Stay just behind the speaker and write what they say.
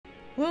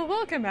Well,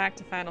 welcome back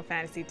to Final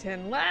Fantasy X.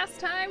 Last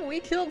time we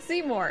killed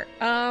Seymour.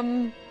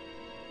 I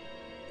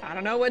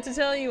don't know what to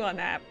tell you on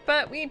that,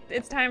 but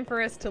it's time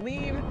for us to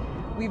leave.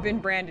 We've been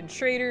branded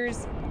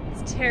traitors.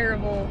 It's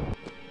terrible.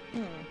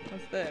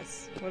 What's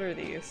this? What are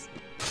these?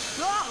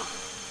 Oh!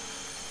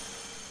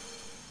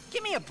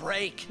 Give me a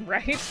break.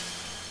 Right?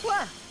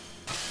 What?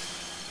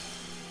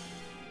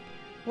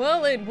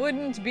 Well, it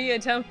wouldn't be a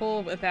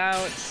temple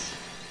without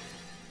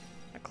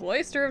a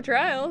Cloister of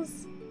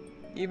Trials.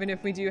 Even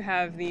if we do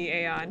have the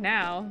Aeon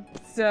now.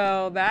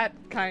 So that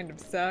kind of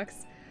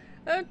sucks.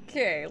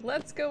 Okay,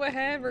 let's go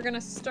ahead. We're gonna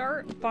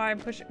start by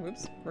pushing,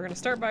 whoops. We're gonna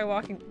start by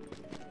walking.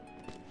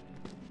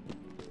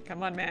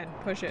 Come on, man,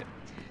 push it.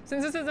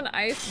 Since this is an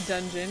ice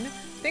dungeon,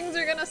 things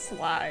are gonna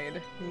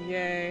slide.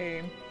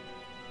 Yay.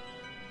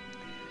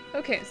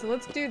 Okay, so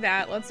let's do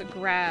that. Let's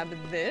grab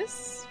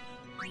this.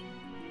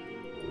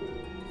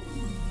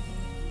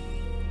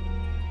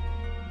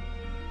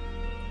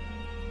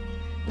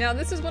 Now,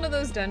 this is one of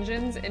those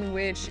dungeons in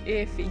which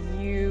if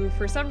you,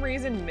 for some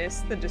reason,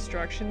 miss the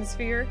destruction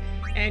sphere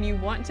and you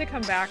want to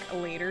come back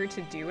later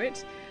to do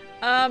it,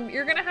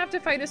 you're gonna have to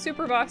fight a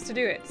super boss to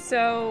do it.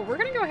 So we're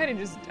gonna go ahead and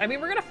just,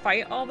 we're gonna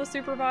fight all the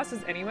super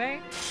bosses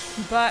anyway,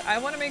 but I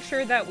want to make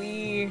sure that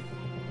we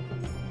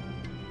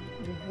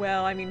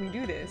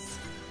do this.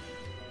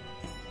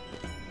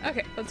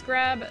 Okay, let's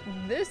grab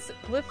this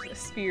glyph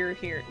sphere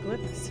here,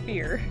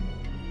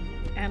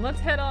 and let's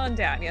head on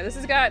down. Yeah, this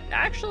has got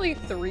actually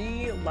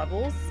 3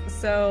 levels,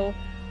 so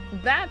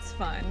that's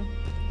fun.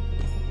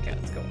 Okay,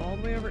 let's go all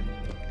the way over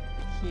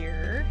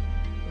here.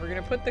 We're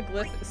gonna put the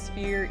glyph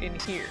sphere in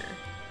here.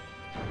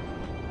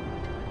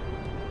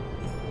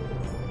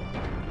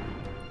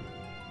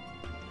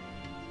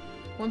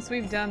 Once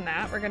we've done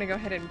that, we're gonna go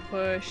ahead and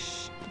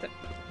push the...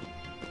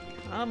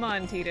 Come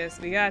on, Tidus,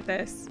 we got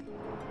this.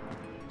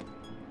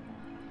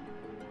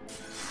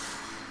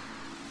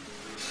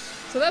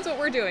 So that's what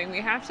we're doing. We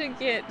have to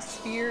get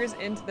spheres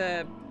into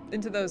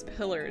those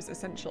pillars,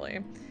 essentially.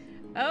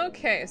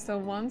 Okay, so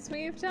once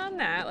we've done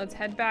that, let's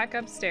head back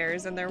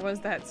upstairs, and there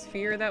was that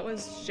sphere that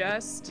was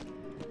just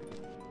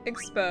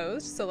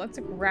exposed, so let's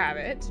grab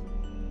it.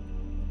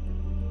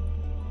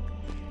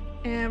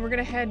 And we're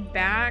gonna head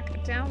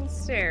back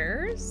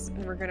downstairs,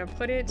 and we're gonna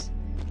put it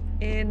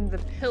in the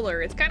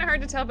pillar. It's kind of hard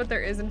to tell, but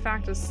there is in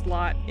fact a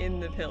slot in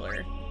the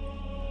pillar.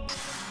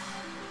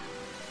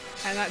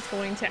 And that's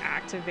going to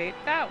activate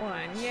that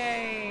one.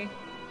 Yay!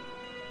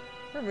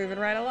 We're moving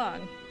right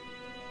along.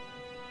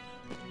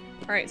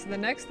 Alright, so the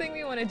next thing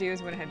we want to do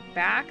is we're going to head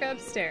back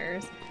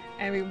upstairs,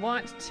 and we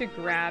want to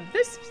grab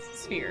this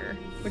sphere,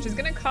 which is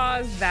going to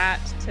cause that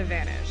to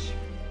vanish.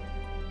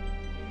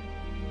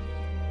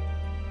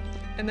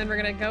 And then we're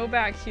going to go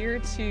back here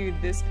to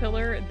this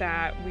pillar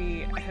that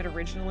we had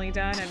originally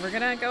done, and we're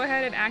going to go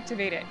ahead and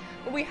activate it.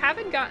 But we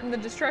haven't gotten the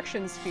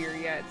destruction sphere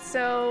yet,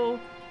 so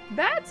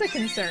that's a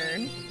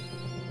concern.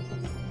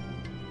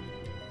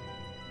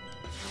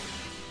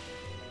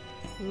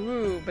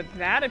 Ooh, but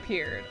that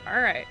appeared. All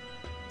right,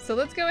 so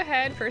let's go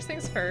ahead. First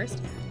things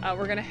first,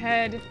 we're gonna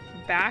head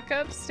back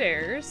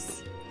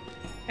upstairs,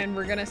 and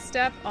we're gonna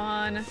step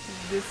on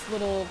this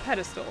little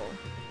pedestal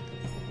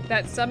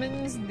that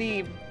summons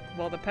the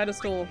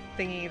pedestal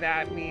thingy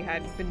that we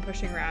had been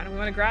pushing around. And we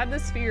want to grab the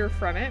sphere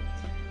from it,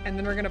 and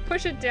then we're gonna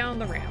push it down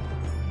the ramp.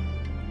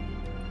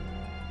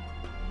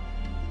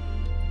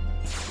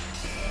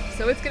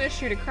 So it's gonna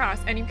shoot across,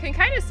 and you can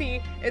kind of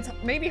see, it's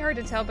maybe hard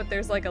to tell, but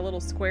there's like a little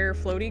square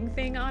floating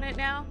thing on it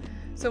now.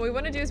 So what we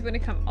wanna do is we're gonna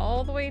come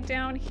all the way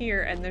down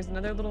here, and there's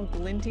another little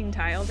glinting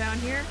tile down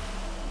here.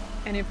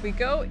 And if we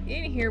go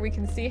in here, we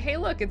can see, hey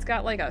look, it's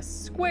got like a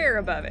square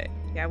above it.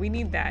 Yeah, we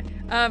need that.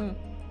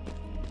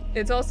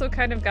 It's also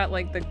kind of got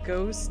like the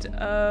ghost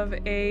of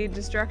a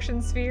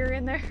destruction sphere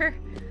in there.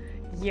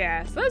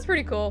 Yeah, so that's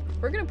pretty cool.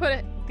 We're gonna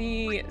put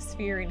the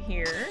sphere in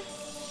here,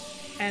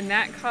 and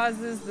that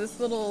causes this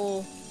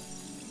little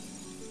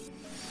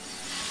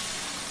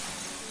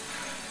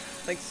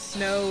like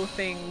snow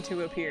thing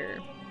to appear.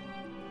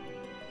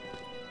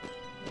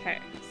 Okay,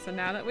 so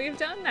now that we've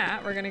done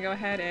that, we're gonna go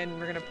ahead and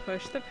we're gonna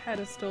push the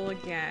pedestal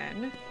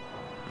again.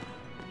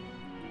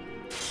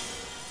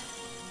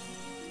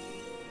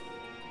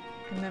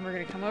 And then we're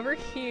gonna come over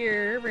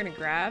here, we're gonna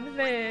grab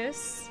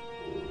this.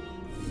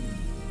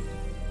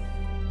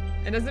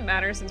 It doesn't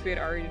matter since we had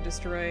already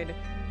destroyed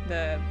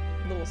the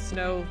little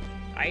snow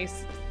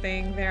ice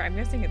thing there. I'm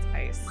guessing it's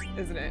ice,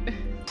 isn't it?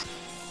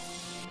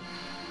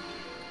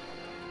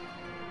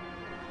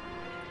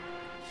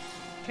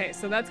 Okay,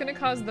 so that's gonna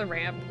cause the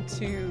ramp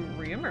to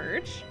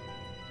re-emerge.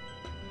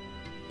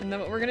 And then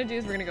what we're gonna do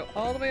is we're gonna go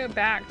all the way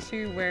back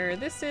to where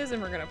this is, and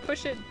we're gonna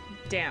push it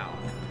down.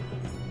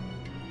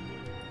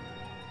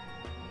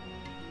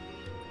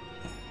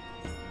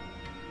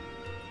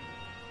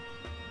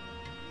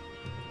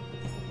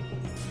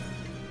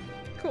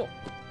 Cool.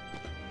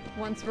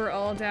 Once we're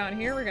all down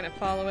here, we're gonna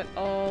follow it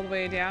all the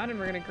way down, and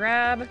we're gonna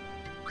grab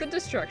the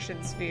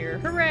destruction sphere.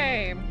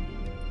 Hooray!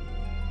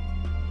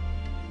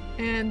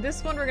 And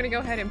this one we're gonna go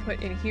ahead and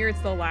put in here. It's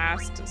the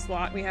last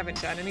slot we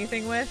haven't done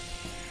anything with.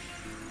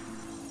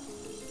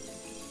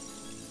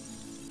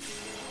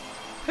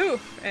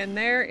 Poof! And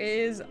there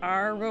is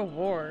our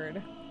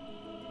reward.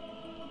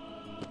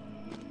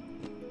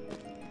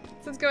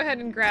 So let's go ahead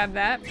and grab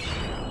that.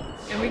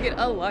 And we get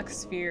a luck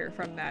sphere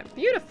from that.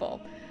 Beautiful.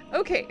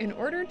 Okay, in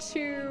order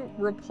to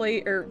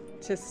replace, or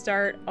to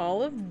start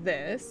all of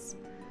this,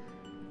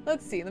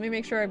 let's see, let me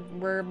make sure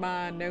where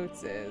my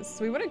notes is.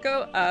 So we want to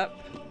go up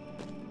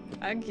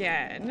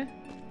again.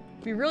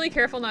 Be really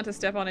careful not to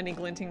step on any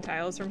glinting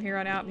tiles from here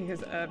on out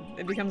because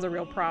it becomes a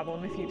real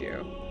problem if you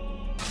do.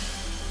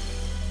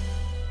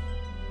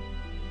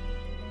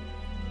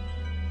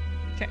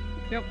 Okay,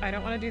 nope, I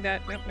don't want to do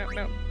that. Nope, nope,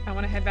 nope. I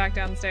want to head back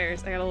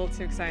downstairs. I got a little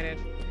too excited.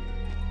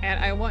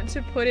 And I want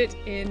to put it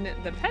in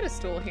the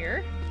pedestal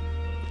here.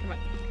 Come on,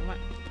 come on.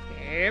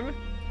 Game.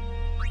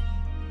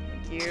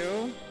 Thank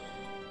you.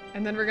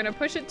 And then we're gonna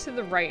push it to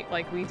the right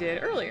like we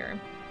did earlier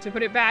to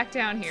put it back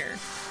down here.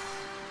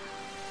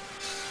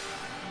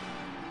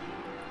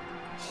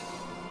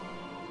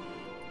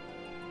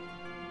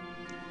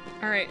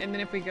 All right, and then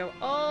if we go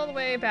all the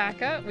way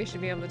back up, we should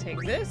be able to take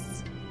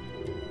this.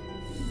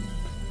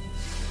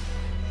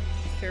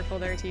 Careful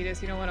there,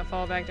 Tidus, you don't want to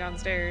fall back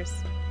downstairs.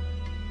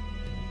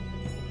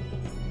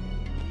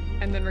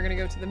 And then we're gonna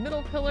go to the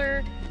middle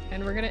pillar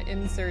and we're gonna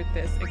insert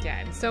this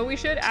again. So we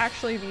should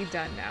actually be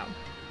done now.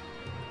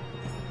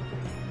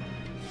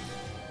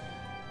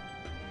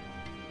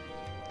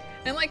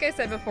 And like I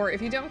said before,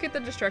 if you don't get the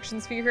destruction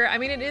sphere here, I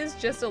mean, it is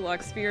just a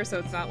luck sphere, so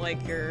it's not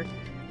like you're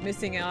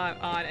missing out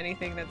on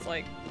anything that's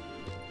like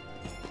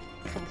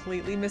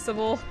completely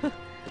missable.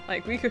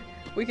 Like we could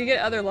get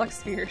other luck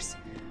spheres.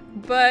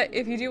 But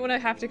if you do want to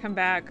have to come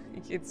back,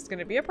 it's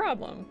gonna be a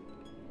problem.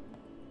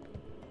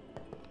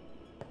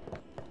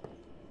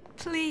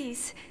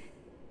 Please.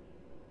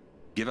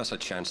 Give us a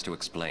chance to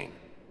explain.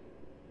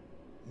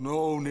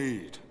 No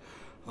need.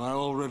 I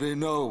already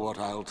know what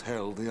I'll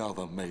tell the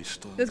other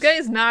maesters. This guy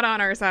is not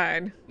on our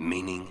side.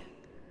 Meaning?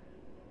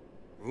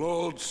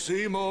 Lord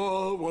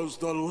Seymour was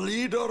the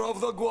leader of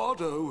the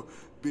Guado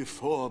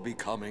before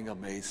becoming a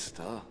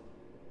maester.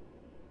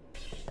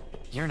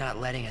 You're not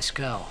letting us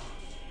go.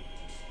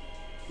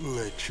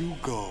 Let you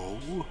go?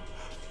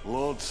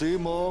 Lord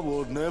Seymour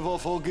would never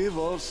forgive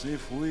us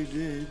if we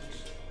did.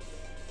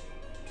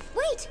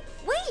 Wait!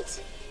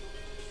 Wait!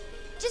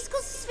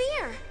 Jiskel's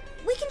sphere!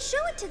 We can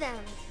show it to them!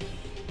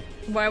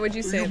 Why would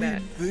you say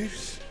that?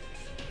 This?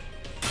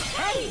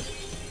 Hey!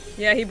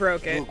 Yeah, he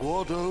broke The it.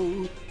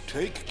 Guado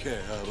take care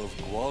of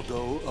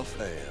Guado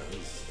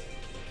affairs.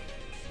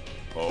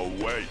 Oh,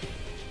 wait.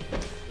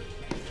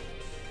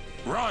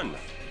 Run!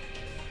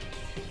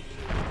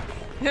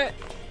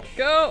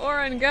 Go,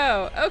 Orin,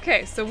 go.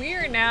 Okay, so we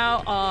are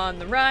now on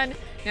the run.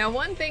 Now,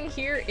 one thing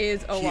here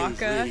is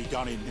Owaka. Really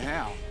done him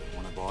now.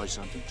 Want to buy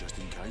something just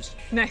in case?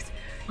 Nice.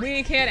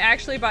 We can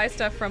actually buy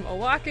stuff from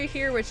Owaka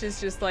here, which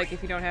is just like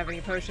if you don't have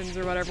any potions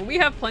or whatever. We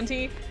have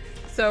plenty,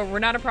 so we're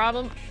not a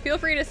problem. Feel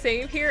free to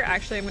save here.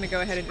 Actually, I'm going to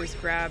go ahead and just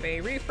grab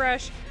a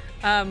refresh.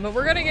 But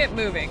we're going to get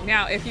moving.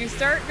 Now, if you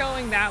start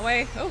going that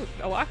way... Oh,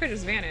 Owaka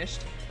just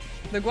vanished.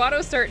 The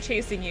Guados start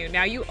chasing you.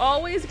 Now, you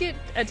always get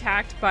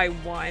attacked by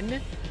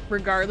one.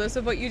 Regardless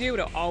of what you do,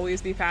 it'll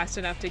always be fast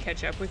enough to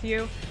catch up with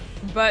you.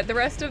 But the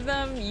rest of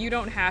them, you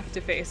don't have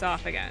to face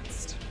off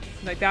against.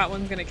 Like, that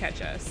one's going to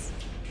catch us.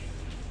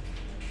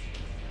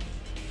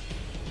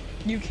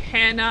 You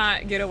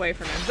cannot get away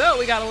from him. Though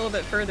we got a little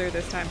bit further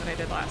this time than I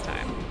did last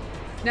time.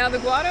 Now the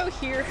Guado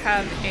here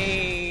have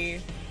a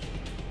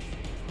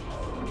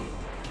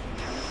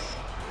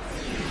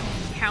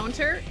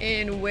counter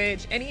in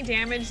which any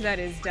damage that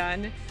is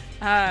done,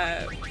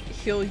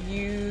 he'll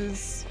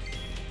use,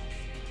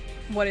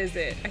 what is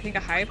it? I think a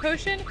high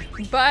potion.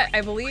 But I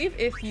believe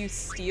if you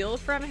steal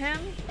from him,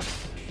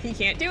 he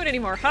can't do it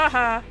anymore.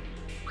 Haha.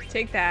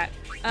 Take that.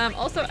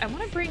 Also, I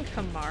want to bring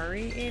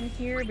Kamari in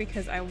here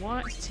because I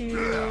want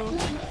to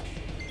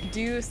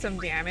do some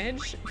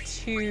damage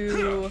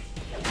to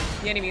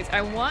the enemies.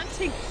 I want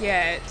to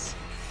get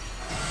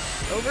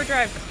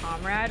Overdrive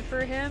Comrade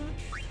for him,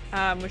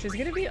 which is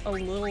going to be a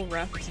little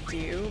rough to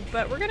do,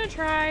 but we're going to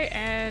try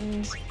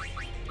and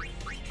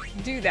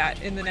do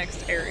that in the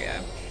next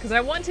area because I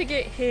want to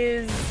get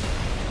his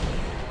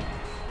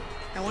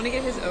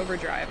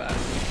Overdrive up.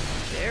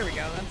 There we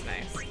go, that's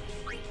nice.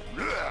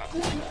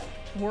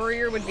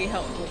 Warrior would be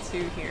helpful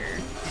too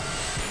here.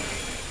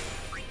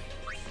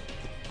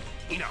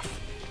 Enough.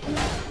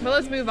 But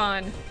let's move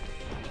on.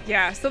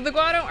 Yeah, so the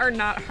Guado are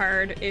not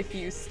hard if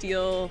you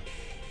steal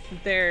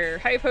their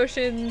high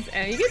potions,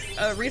 and you get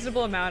a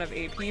reasonable amount of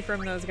AP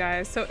from those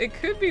guys, so it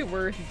could be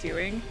worth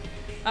doing.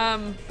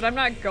 But I'm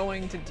not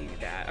going to do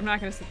that. I'm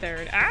not going to sit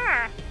there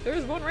and,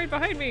 there's one right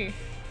behind me.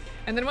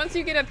 And then once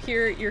you get up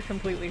here, you're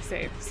completely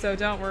safe, so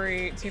don't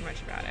worry too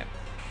much about it.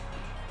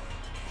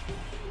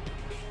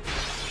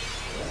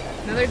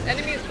 Now there's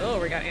enemies, oh,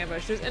 we got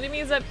ambushed. There's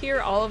enemies up here,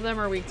 all of them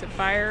are weak to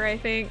fire, I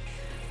think.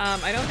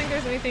 I don't think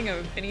there's anything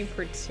of any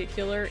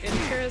particular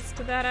interest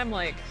that I'm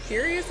like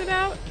curious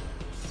about.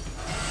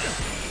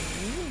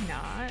 Maybe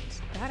not.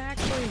 That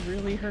actually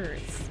really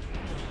hurts.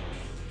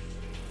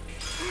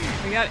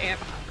 We got oh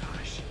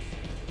gosh.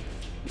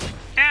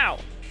 Ow!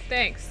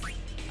 Thanks.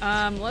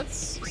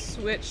 Let's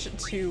switch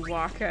to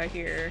Waka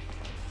here.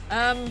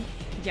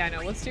 Yeah,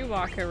 no, let's do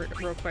Waka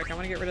real quick. I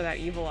want to get rid of that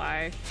evil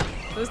eye.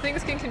 Those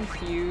things can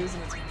confuse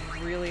and it's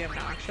really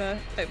obnoxious.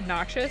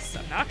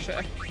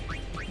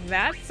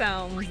 That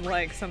sounds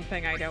like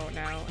something I don't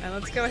know. And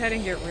let's go ahead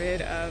and get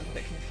rid of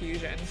the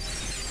confusion.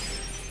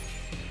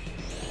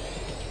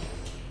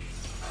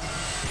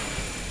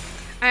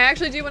 I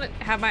actually do want to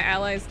have my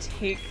allies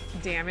take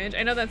damage.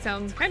 I know that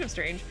sounds kind of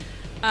strange,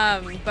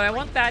 but I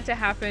want that to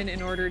happen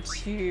in order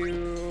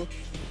to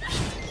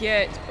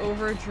get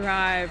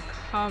Overdrive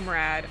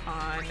Comrade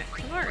on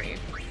Kamari.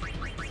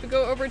 So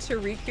go over to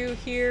Riku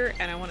here,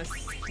 and I want to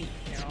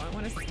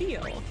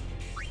steal.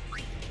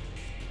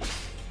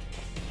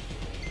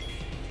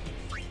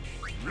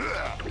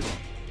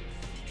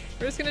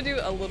 We're just gonna do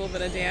a little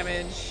bit of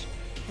damage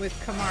with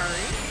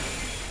Kamari.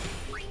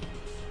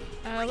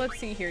 Let's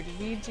see here. Did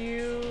we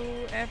do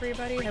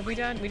everybody? Have we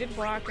done? We did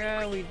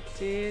Waka. We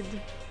did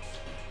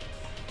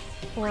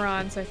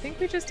Horon. So I think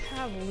we just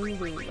have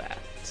Lulu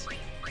left.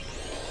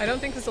 I don't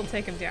think this will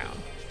take him down.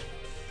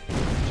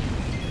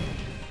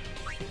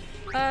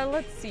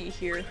 Let's see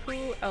here.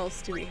 Who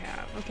else do we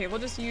have? Okay, we'll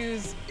just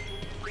use,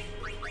 I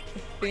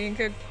think,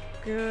 a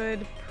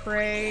good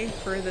prey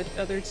for the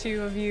other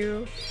two of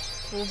you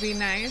will be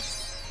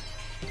nice.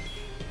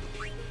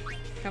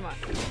 Come on.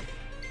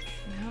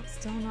 Nope,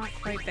 still not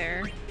quite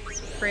there.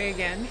 Let's pray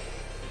again.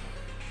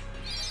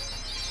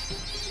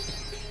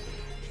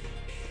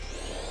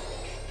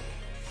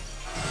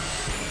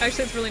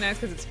 Actually, it's really nice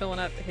because it's filling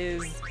up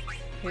his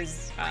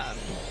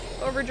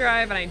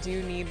overdrive, and I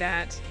do need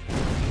that.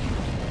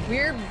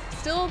 We're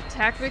still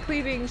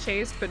technically being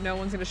chased, but no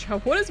one's gonna show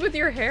up. What is with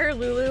your hair,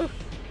 Lulu?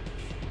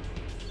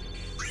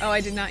 Oh,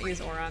 I did not use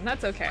Oron.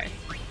 That's okay.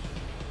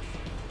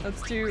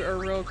 Let's do a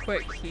real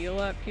quick heal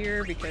up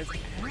here because,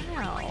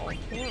 ow,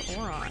 poor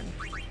Oron.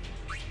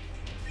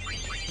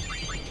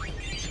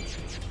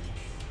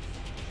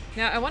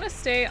 Now, I want to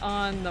stay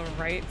on the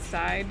right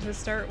side to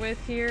start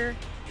with here.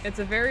 It's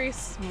a very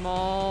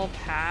small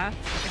path.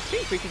 I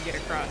think we can get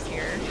across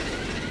here.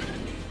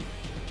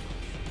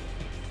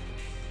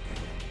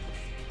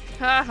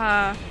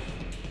 Haha.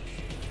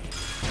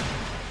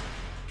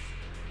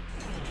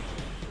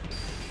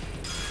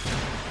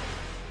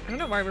 I don't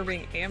know why we're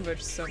being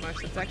ambushed so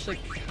much. It's actually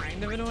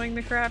kind of annoying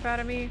the crap out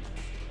of me.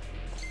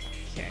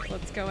 Okay,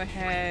 let's go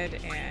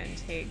ahead and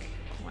take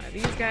one of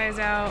these guys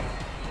out.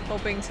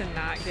 Hoping to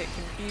not get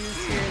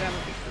confused here. That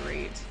would be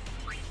great.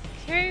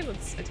 Okay,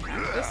 let's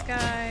attack this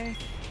guy.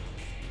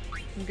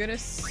 I'm gonna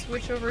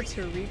switch over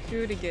to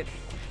Riku to get...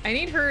 I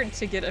need her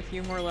to get a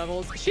few more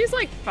levels. She's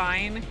like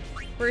fine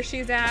where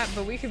she's at,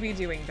 but we could be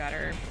doing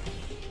better.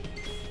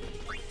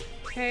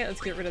 Okay,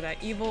 let's get rid of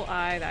that evil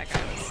eye. That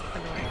guy was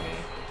annoying me.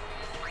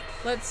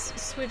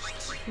 Let's switch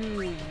to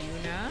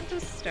Yuna to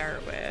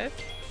start with.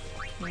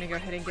 I'm gonna go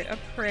ahead and get a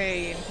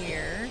prey in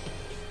here.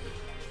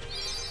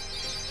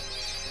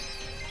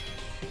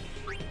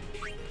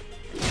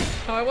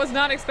 Oh, I was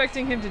not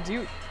expecting him to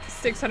do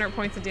 600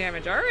 points of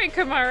damage. All right,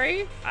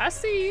 Kamari, I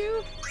see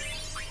you.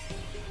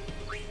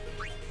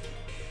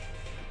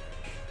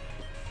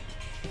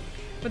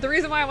 But the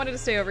reason why I wanted to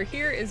stay over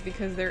here is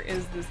because there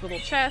is this little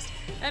chest,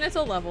 and it's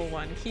a level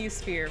 1 key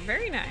sphere.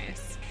 Very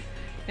nice.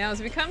 Now, as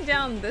we come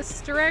down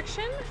this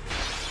direction...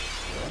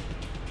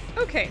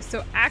 Okay,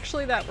 so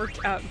actually that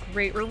worked out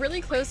great. We're really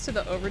close to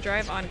the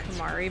overdrive on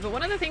Kamari, but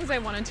one of the things I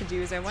wanted to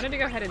do is I wanted to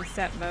go ahead and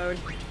set mode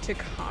to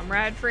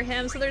Comrade for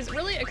him. So there's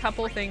really a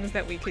couple things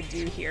that we could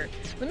do here.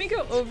 Let me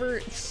go over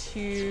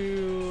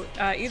to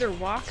either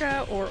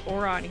Waka or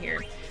Oron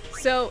here.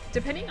 So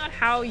depending on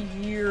how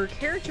your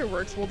character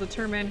works will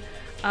determine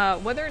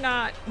whether or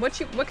not,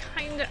 what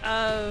kind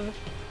of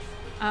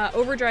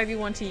overdrive you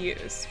want to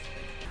use.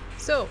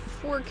 So,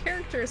 for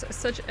characters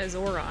such as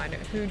Oron,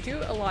 who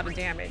do a lot of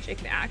damage, it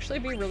can actually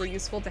be really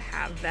useful to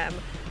have them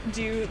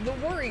do the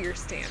warrior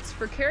stance.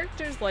 For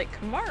characters like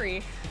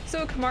Kamari,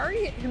 so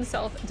Kamari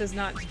himself does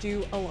not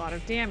do a lot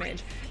of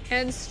damage.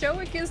 And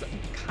Stoic is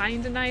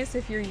kind of nice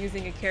if you're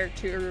using a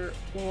character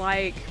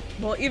like,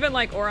 well, even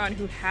like Oron,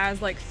 who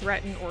has like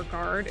Threaten or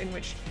Guard, in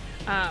which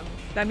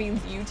that means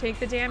you take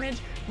the damage.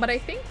 But I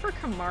think for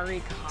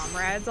Kamari,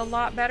 Comrade's a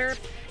lot better.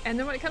 And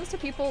then when it comes to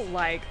people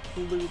like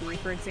Lulu,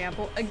 for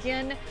example,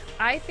 again,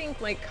 I think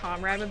like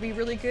Comrade would be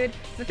really good.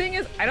 The thing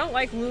is, I don't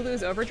like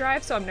Lulu's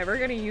overdrive, so I'm never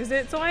going to use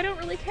it, so I don't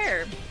really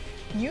care.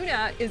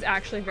 Yuna is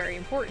actually very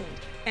important,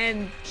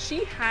 and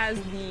she has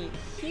the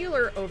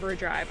healer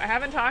overdrive. I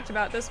haven't talked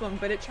about this one,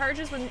 but it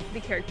charges when the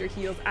character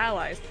heals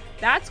allies.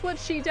 That's what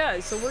she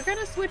does, so we're going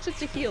to switch it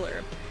to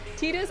healer.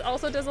 Tidus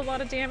also does a lot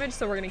of damage,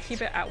 so we're going to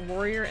keep it at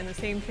warrior, and the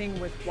same thing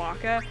with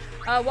Waka.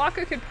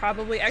 Waka could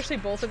probably, actually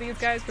both of these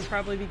guys could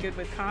probably be good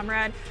with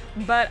Comrade,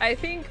 but I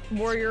think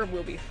warrior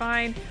will be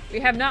fine. We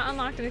have not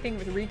unlocked anything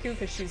with Riku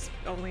because she's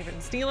only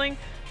been stealing,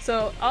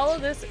 so all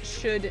of this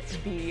should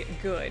be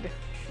good.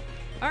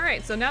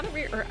 Alright, so now that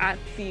we are at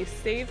the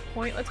save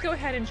point, let's go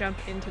ahead and jump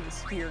into the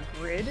sphere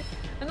grid,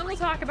 and then we'll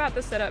talk about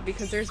the setup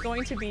because there's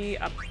going to be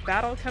a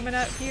battle coming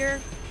up here,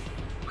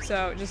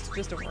 so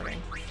just a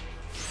warning.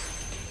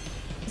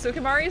 So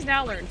Kimahri's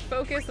now learned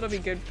focus. That'll be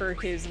good for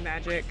his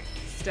magic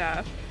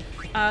stuff.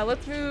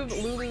 Let's move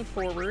Lulu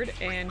forward,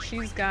 and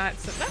she's got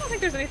some, I don't think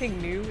there's anything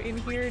new in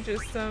here,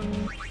 just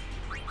some,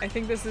 I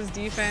think this is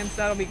defense.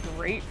 That'll be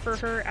great for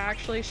her,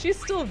 actually. She's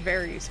still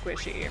very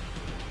squishy.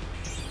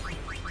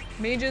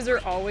 Mages are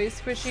always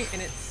squishy,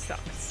 and it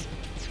sucks.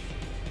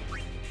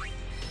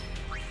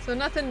 So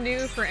nothing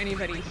new for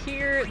anybody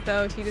here,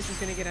 though Tidus is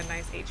going to get a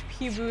nice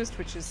HP boost,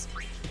 which is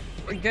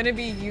going to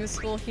be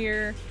useful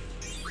here.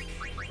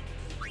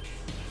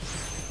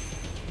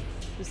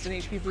 Just an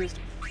HP boost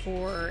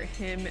for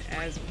him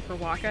as for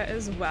Waka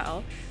as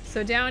well.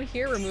 So down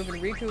here we're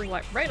moving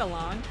Riku right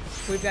along.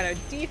 We've got a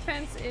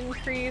defense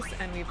increase,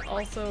 and we've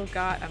also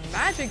got a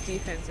magic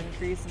defense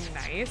increase.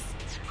 Nice.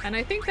 And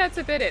I think that's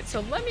about it.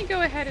 So let me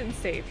go ahead and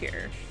save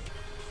here.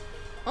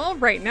 All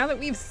right, now that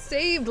we've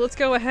saved, let's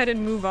go ahead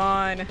and move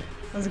on.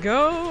 Let's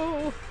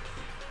go.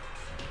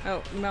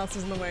 Oh, the mouse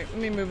is in the way. Let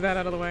me move that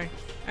out of the way.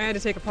 I had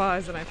to take a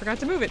pause and I forgot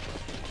to move it.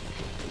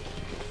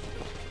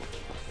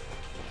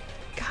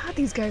 God,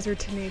 these guys are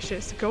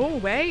tenacious. Go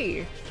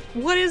away.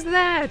 What is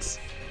that?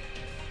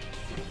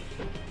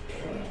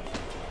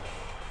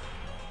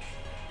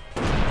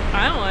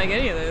 I don't like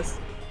any of this.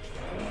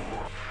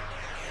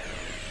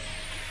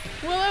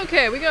 Well,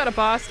 okay, we got a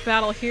boss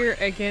battle here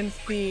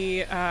against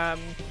the,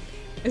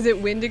 is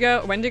it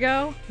Wendigo?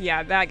 Wendigo?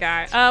 Yeah, that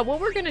guy. What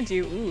we're gonna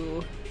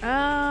do,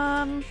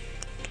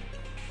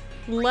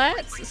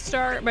 let's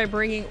start by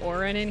bringing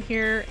Orin in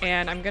here,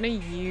 and I'm gonna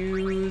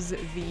use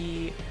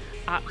the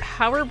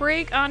power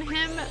break on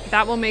him.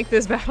 That will make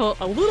this battle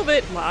a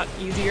lot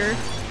easier.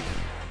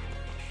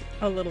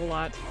 A little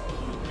lot.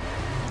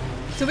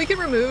 So we can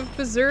remove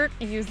Berserk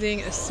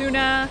using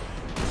Asuna.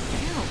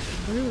 Ow,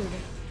 rude.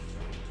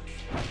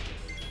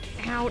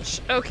 Ouch.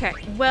 Okay,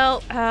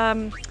 well,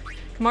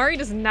 Kimahri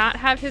does not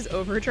have his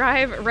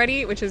overdrive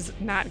ready, which is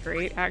not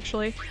great,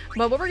 actually.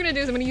 But what we're gonna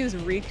do is I'm gonna use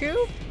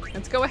Riku.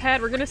 Let's go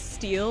ahead, we're gonna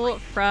steal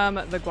from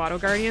the Guado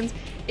Guardians.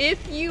 If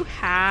you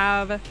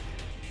have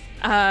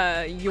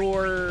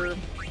your,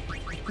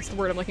 what's the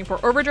word I'm looking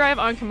for? Overdrive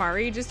on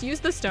Kimahri, just use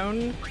the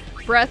Stone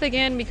Breath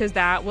again, because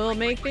that will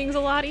make things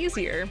a lot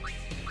easier.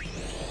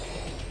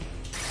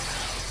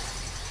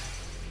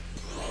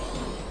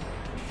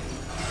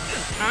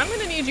 I'm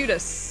gonna need you to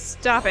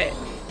stop it.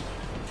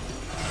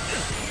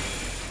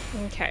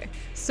 Okay,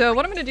 so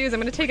what I'm gonna do is I'm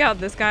gonna take out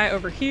this guy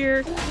over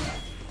here.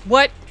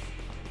 What?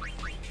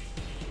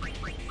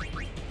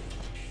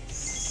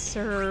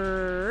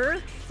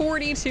 Sir?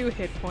 42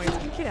 hit points.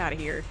 Get out of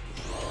here.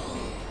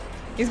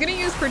 He's gonna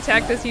use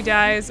Protect as he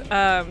dies.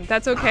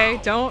 That's okay.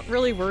 Don't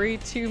really worry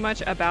too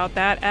much about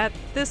that at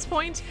this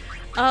point.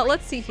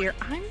 Let's see here.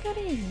 I'm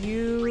gonna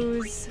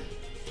use...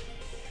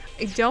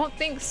 I don't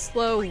think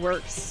slow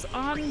works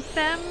on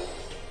them.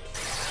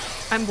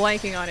 I'm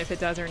blanking on if it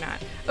does or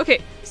not.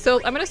 Okay, so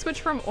I'm gonna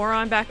switch from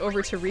Oron back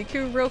over to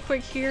Riku real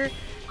quick here,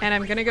 and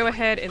I'm gonna go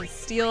ahead and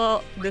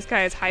steal this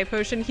guy's high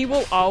potion. He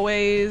will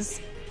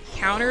always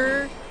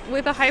counter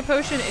with a high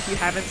potion if you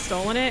haven't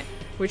stolen it,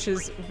 which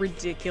is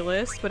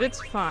ridiculous, but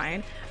it's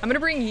fine. I'm gonna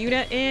bring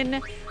Yuna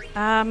in.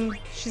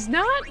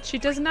 She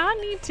does not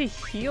need to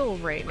heal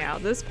right now.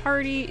 This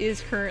party is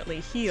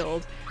currently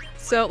healed.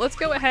 So let's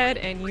go ahead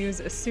and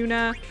use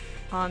Asuna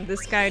on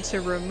this guy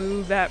to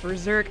remove that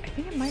Berserk. I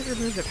think it might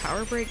remove the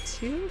power break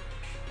too.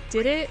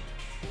 Did it?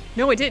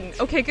 No, it didn't.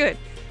 Okay, good.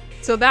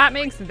 So that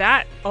makes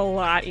that a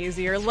lot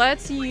easier.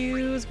 Let's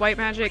use White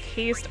Magic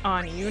Haste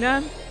on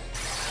Yuna.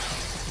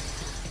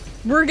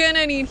 We're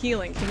gonna need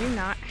healing. Can you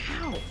not?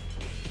 Ow.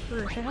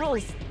 For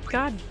hell's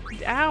God.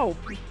 Ow.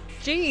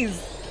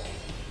 Jeez.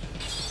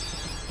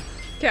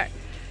 Okay.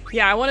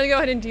 Yeah, I want to go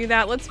ahead and do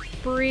that. Let's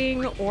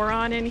bring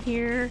Oron in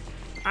here.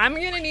 I'm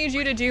gonna need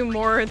you to do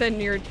more than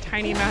your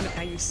tiny amount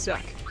of— you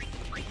suck.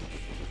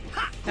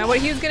 Now what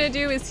he's gonna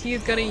do is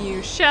he's gonna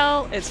use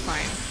Shell. It's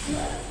fine.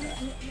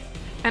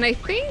 And I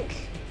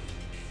think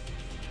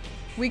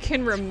we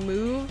can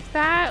remove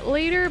that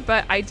later,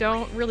 but I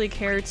don't really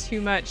care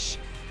too much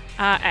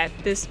at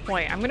this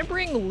point. I'm gonna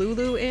bring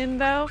Lulu in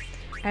though,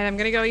 and I'm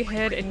gonna go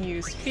ahead and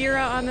use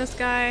Fira on this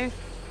guy.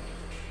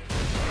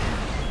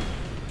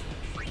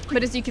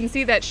 But as you can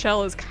see, that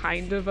shell is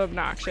kind of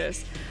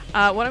obnoxious.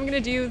 What I'm gonna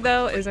do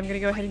though is I'm gonna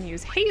go ahead and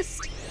use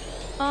haste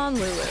on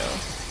Lulu.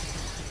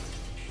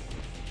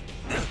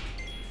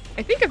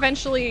 I think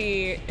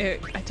eventually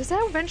does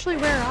that eventually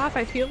wear off?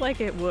 I feel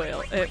like it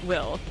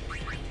will.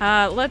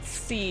 Let's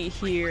see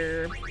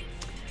here.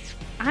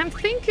 I'm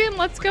thinking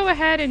let's go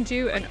ahead and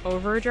do an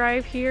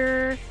overdrive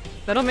here.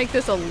 That'll make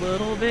this a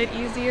little bit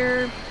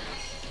easier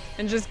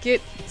and just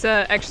get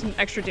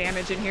extra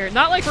damage in here.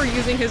 Not like we're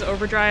using his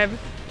overdrive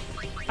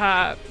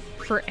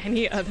for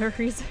any other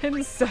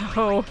reason,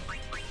 so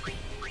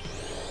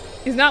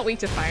he's not weak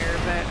to fire,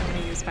 but I'm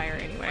gonna use fire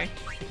anyway.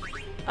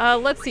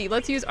 Let's see,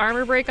 let's use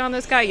armor break on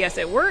this guy. Yes,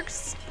 it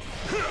works.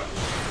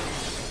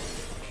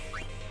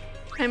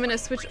 I'm gonna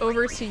switch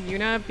over to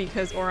Yuna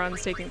because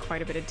Oron's taking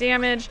quite a bit of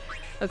damage.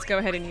 Let's go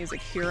ahead and use a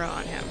Cura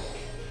on him.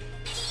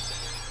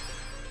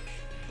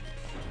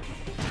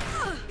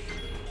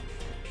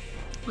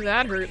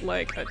 That hurt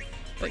like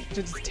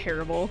just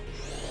terrible.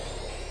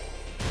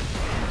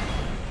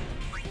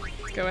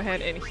 Let's go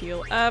ahead and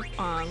heal up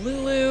on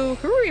Lulu.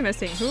 Who are we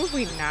missing? Who have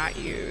we not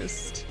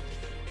used?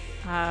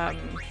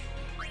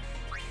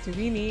 Do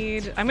we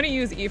need... I'm gonna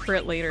use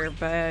Ifrit later,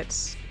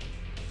 but...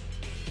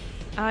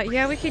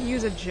 yeah, we could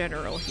use a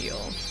general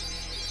heal.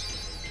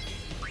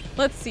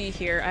 Let's see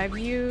here. I've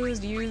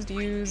used.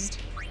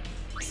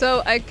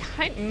 So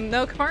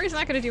no, Kamari's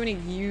not gonna do any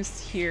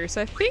use here,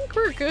 so I think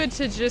we're good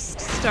to just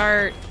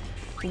start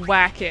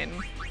whacking.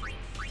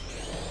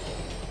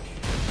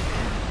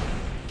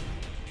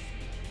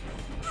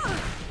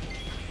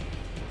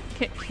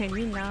 Can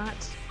you not?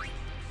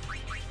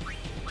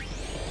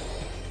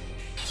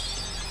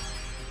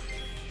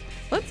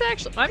 Let's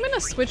actually, I'm gonna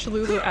switch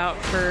Lulu out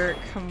for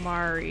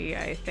Kamari,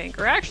 I think.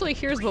 Or actually,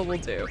 here's what we'll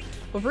do.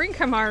 We'll bring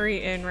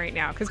Kamari in right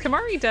now, because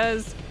Kamari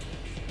does...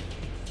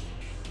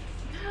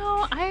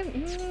 No,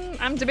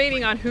 I'm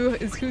debating on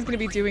who's gonna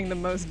be doing the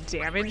most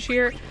damage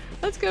here.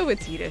 Let's go with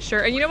Tidus,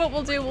 sure. And you know what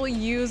we'll do? We'll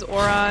use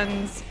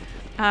Auron's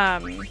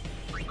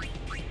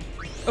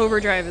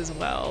overdrive as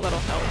well. That'll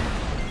help.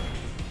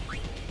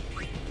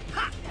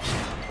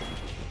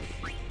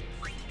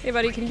 Hey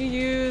buddy, can you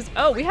use...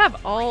 Oh, we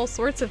have all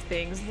sorts of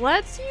things.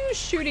 Let's use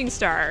Shooting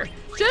Star,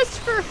 just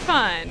for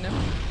fun.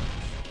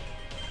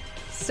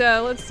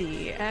 So, let's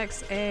see.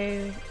 X,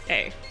 A,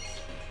 A.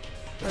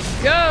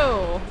 Let's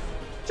go!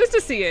 Just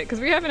to see it, because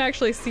we haven't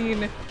actually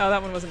seen... Oh,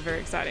 that one wasn't very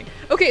exciting.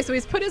 Okay, so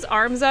he's put his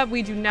arms up.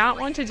 We do not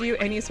want to do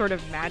any sort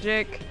of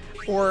magic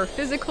or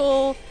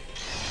physical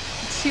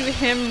to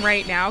him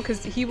right now,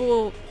 because he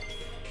will...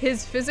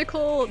 His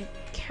physical...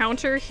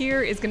 counter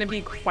here is going to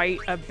be quite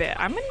a bit.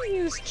 I'm going to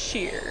use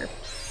Cheer.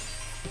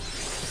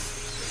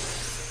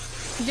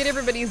 Get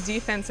everybody's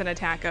defense and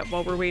attack up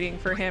while we're waiting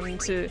for him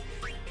to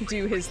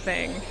do his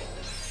thing.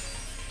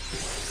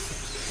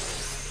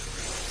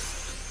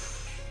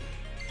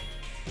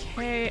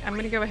 Okay, I'm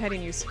going to go ahead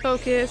and use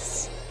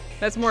Focus.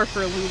 That's more for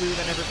Lulu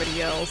than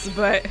everybody else,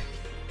 but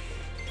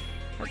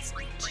that's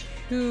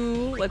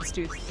 2. Let's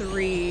do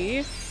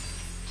 3.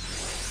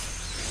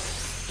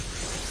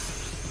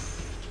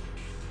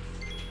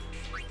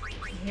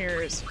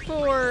 Here's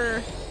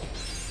 4.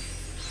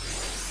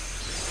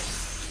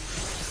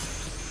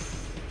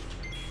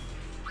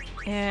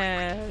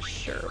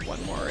 Sure,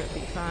 one more would be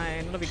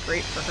fine. It'll be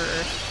great for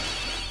her.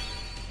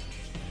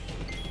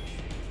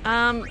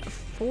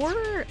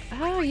 4?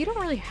 Oh, you don't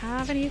really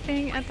have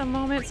anything at the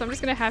moment, so I'm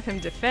just gonna have him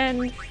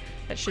defend.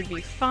 That should be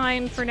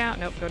fine for now.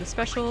 Nope, go to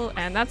special,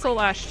 and that's the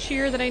last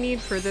cheer that I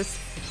need for this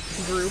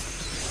group.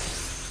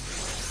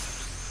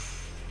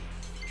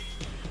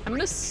 I'm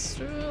gonna,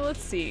 let's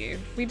see.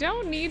 We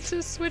don't need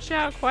to switch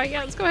out quite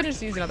yet. Let's go ahead and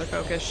just use another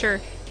focus,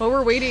 sure. While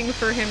we're waiting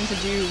for him to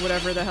do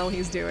whatever the hell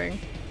he's doing.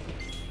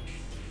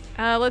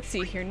 Let's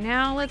see here.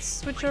 Now let's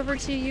switch over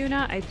to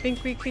Yuna. I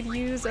think we could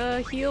use a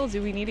heal.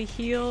 Do we need a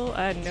heal?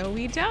 No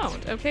we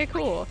don't. Okay,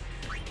 cool.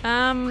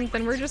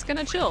 Then we're just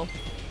gonna chill.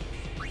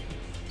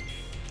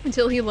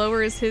 Until he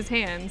lowers his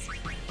hands.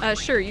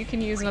 Sure, you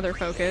can use another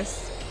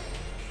focus.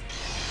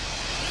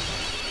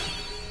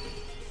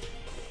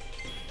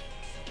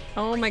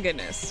 Oh my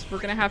goodness. We're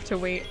gonna have to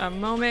wait a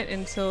moment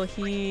until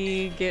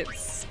he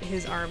gets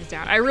his arms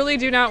down. I really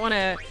do not want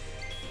to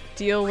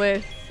deal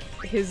with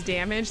his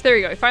damage. There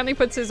you go. He finally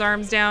puts his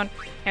arms down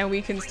and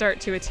we can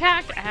start to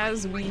attack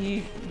as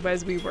we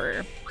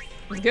were.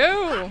 Let's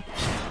go!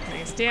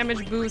 Nice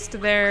damage boost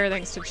there,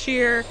 thanks to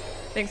cheer.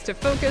 Thanks to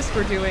focus,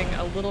 we're doing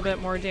a little bit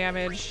more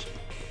damage.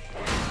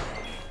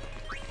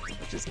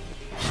 Just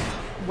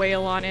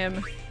wail on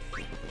him.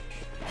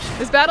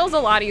 This battle's a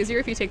lot easier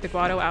if you take the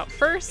Guado out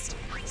first.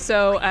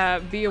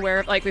 So be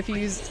aware of, like, if you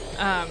used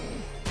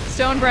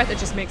Stone Breath, it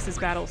just makes this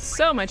battle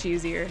so much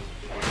easier.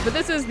 But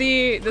this is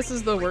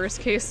the worst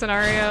case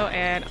scenario,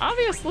 and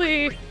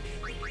obviously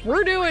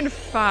we're doing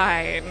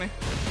fine.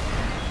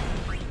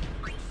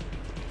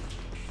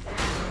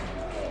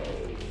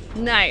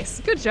 Nice,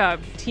 good job,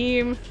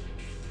 team.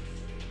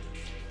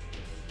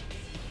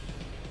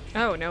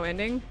 Oh, no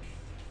ending?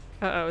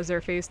 Uh-oh, is there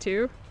phase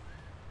 2?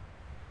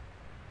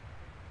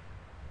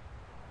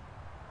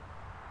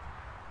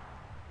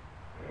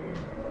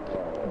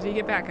 Did he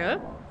get back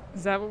up?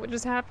 Is that what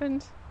just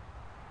happened?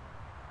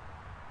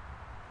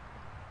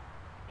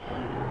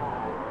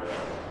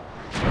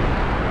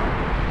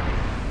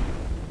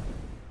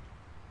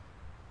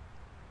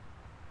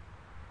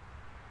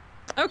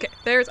 Okay,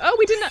 there's... Oh,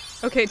 we did not...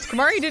 Okay,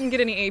 Kamari didn't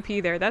get any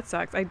AP there. That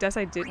sucks. I guess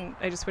I didn't.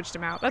 I just switched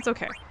him out. That's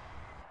okay.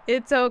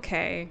 It's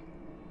okay.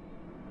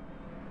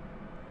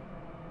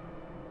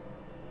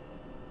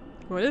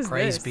 What is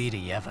Praise this? be to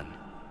Yevon.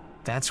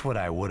 That's what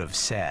I would have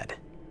said.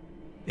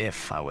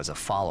 If I was a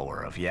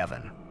follower of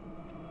Yevon.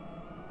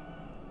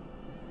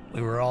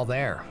 We were all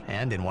there,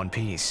 and in one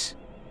piece.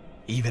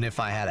 Even if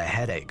I had a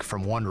headache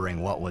from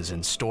wondering what was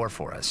in store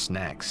for us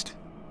next.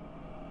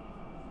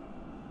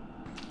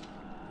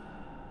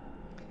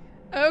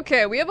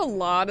 Okay, we have a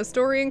lot of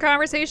story and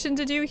conversation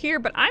to do here,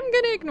 but I'm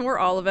gonna ignore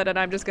all of it and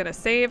I'm just gonna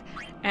save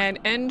and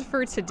end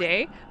for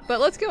today. But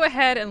let's go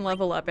ahead and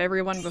level up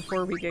everyone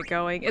before we get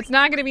going. It's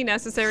not gonna be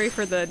necessary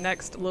for the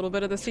next little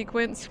bit of the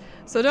sequence,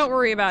 so don't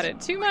worry about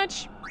it too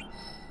much.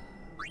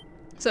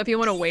 So if you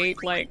want to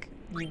wait, like,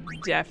 you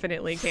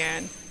definitely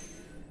can.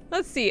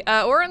 Let's see,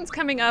 Oren's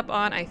coming up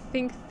on, I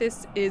think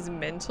this is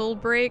mental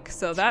break,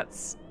 so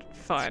that's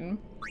fun.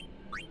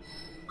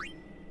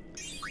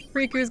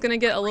 Riku's gonna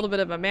get a little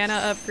bit of a mana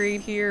upgrade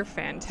here.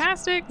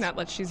 Fantastic. Not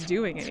that she's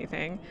doing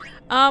anything.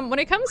 When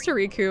it comes to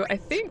Riku, I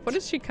think, what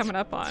is she coming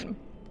up on?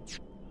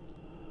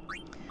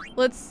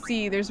 Let's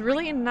see, there's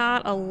really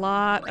not a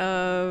lot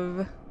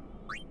of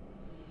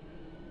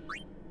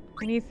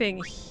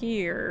anything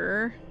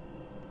here.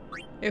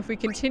 If we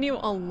continue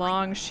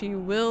along, she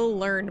will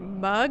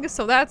learn Mug,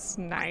 so that's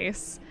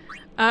nice.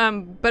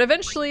 But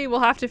eventually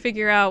we'll have to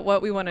figure out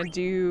what we want to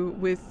do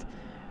with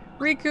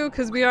Riku,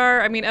 because we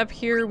are, I mean, up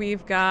here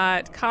we've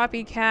got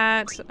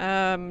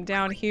Copycat,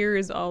 down here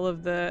is all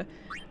of the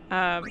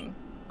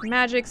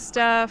magic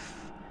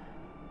stuff.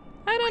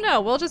 I don't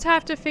know, we'll just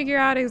have to figure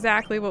out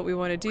exactly what we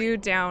want to do.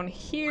 Down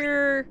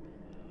here,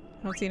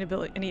 I don't see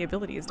any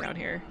abilities down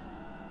here.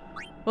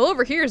 Well,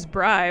 over here is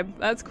Bribe,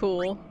 that's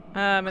cool.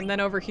 And then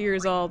over here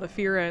is all the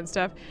Fira and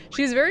stuff.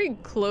 She's very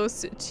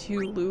close to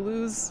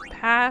Lulu's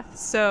path,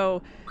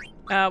 so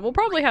we'll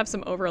probably have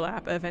some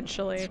overlap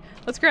eventually.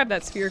 Let's grab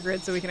that sphere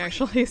grid so we can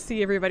actually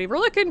see everybody. We're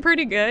looking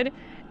pretty good,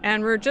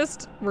 and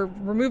we're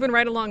moving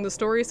right along the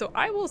story, so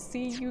I will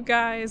see you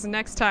guys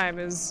next time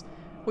as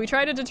we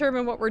try to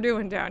determine what we're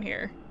doing down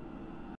here.